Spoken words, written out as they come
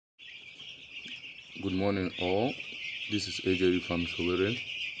Good morning all. This is AJU from OWERRI.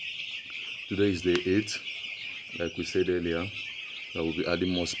 Today is day 8. Like we said earlier, that we'll be adding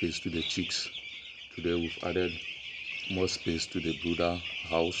more space to the chicks. Today we've added more space to the brooder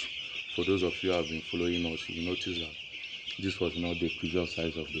house. For those of you who have been following us, you notice that this was not the previous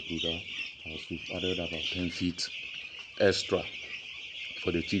size of the brooder house. We've added about 10 feet extra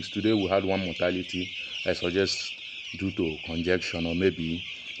for the chicks. Today we had one mortality. I suggest due to congestion or maybe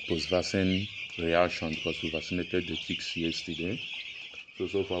post-vaccine reaction because we vaccinated the chicks yesterday.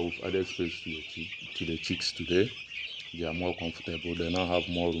 So far we've added space to the chicks today. They are more comfortable. They now have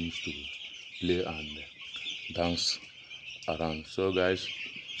more rooms to play and dance around. So guys,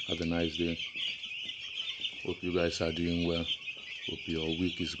 have a nice day. Hope you guys are doing well. Hope your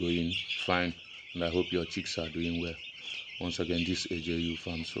week is going fine, and I hope your chicks are doing well. Once again, this AJU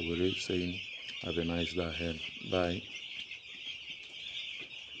from OWERRI saying have a nice day ahead. Bye.